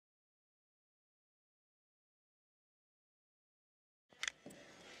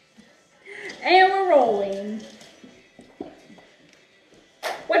And we're rolling.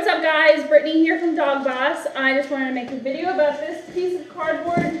 What's up guys, Brittany here from Dog Boss. I just wanted to make a video about this piece of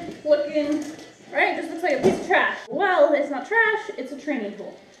cardboard looking, right, just looks like a piece of trash. Well, it's not trash, it's a training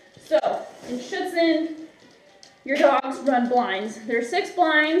tool. So, in Schutzen, your dogs run blinds. There's 6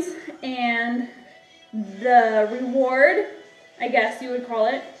 blinds, and the reward, I guess you would call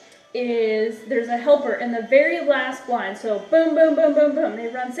it, is there's a helper in the very last blind. So boom, boom, boom, boom, boom. They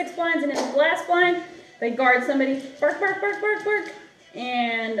run 6 blinds, and in the last blind, they guard somebody, bark, bark, bark, bark, bark.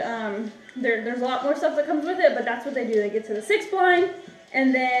 And there's a lot more stuff that comes with it, but that's what they do. They get to the 6th blind,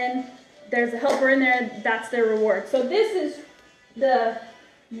 and then there's a helper in there. That's their reward. So this is the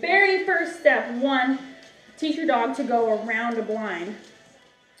very first step. 1, teach your dog to go around a blind.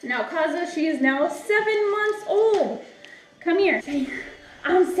 Now CaZa, she is now 7 months old. Come here. Say,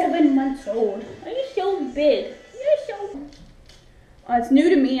 I'm 7 months old. Are you so big? You're so... it's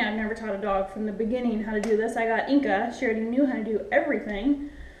new to me. I've never taught a dog from the beginning how to do this. I got Inca. She already knew how to do everything.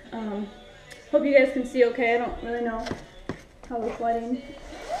 Hope you guys can see okay. I don't really know how the lighting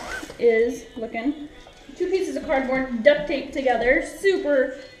is looking. 2 pieces of cardboard duct taped together.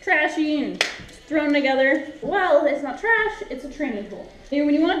 Super trashy and thrown together. Well, it's not trash. It's a training tool. And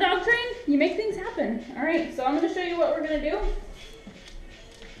when you want to dog train, you make things happen. All right, so I'm going to show you what we're going to do.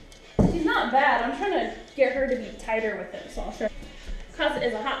 She's not bad. I'm trying to get her to be tighter with it, so I'll show you. CaZa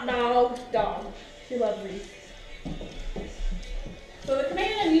is a hot dog. She loves these. So the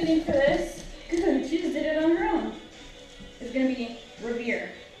command I'm using for this, good, she just did it on her own, is going to be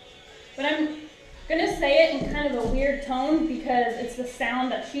revere. But I'm going to say it in kind of a weird tone because it's the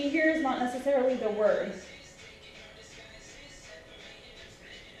sound that she hears, not necessarily the words.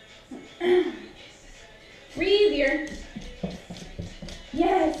 Revere.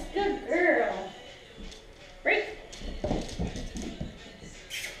 Yes, good girl. Break.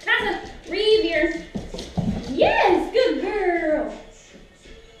 CaZa, revere. Yes, good girl.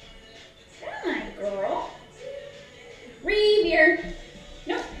 Come on, girl. Revere.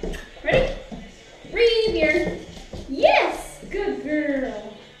 Nope. Ready? Revere. Yes, good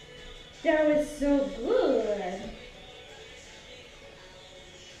girl. That was so good.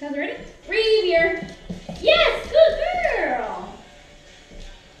 CaZa, ready? Revere. Yes, good girl.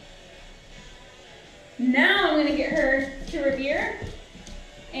 Now I'm going to get her to revere,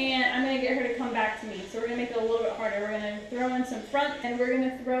 and I'm going to get her to come back to me. So we're going to make it a little bit harder. We're going to throw in some front, and we're going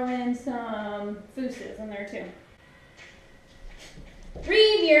to throw in some fooses in there too.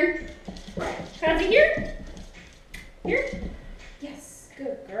 Revere. CaZa, here. Here. Yes,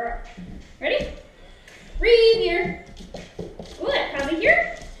 good girl. Ready? Revere. Good. CaZa,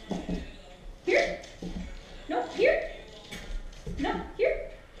 here. Here. No, here. No,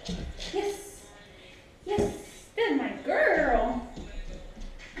 here. Yes. Yes, good, my girl.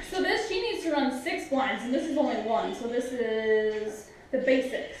 So this, she needs to run 6 blinds, and this is only 1, so this is the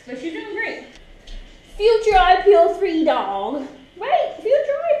basics. But she's doing great. Future IPO 3 dog, right?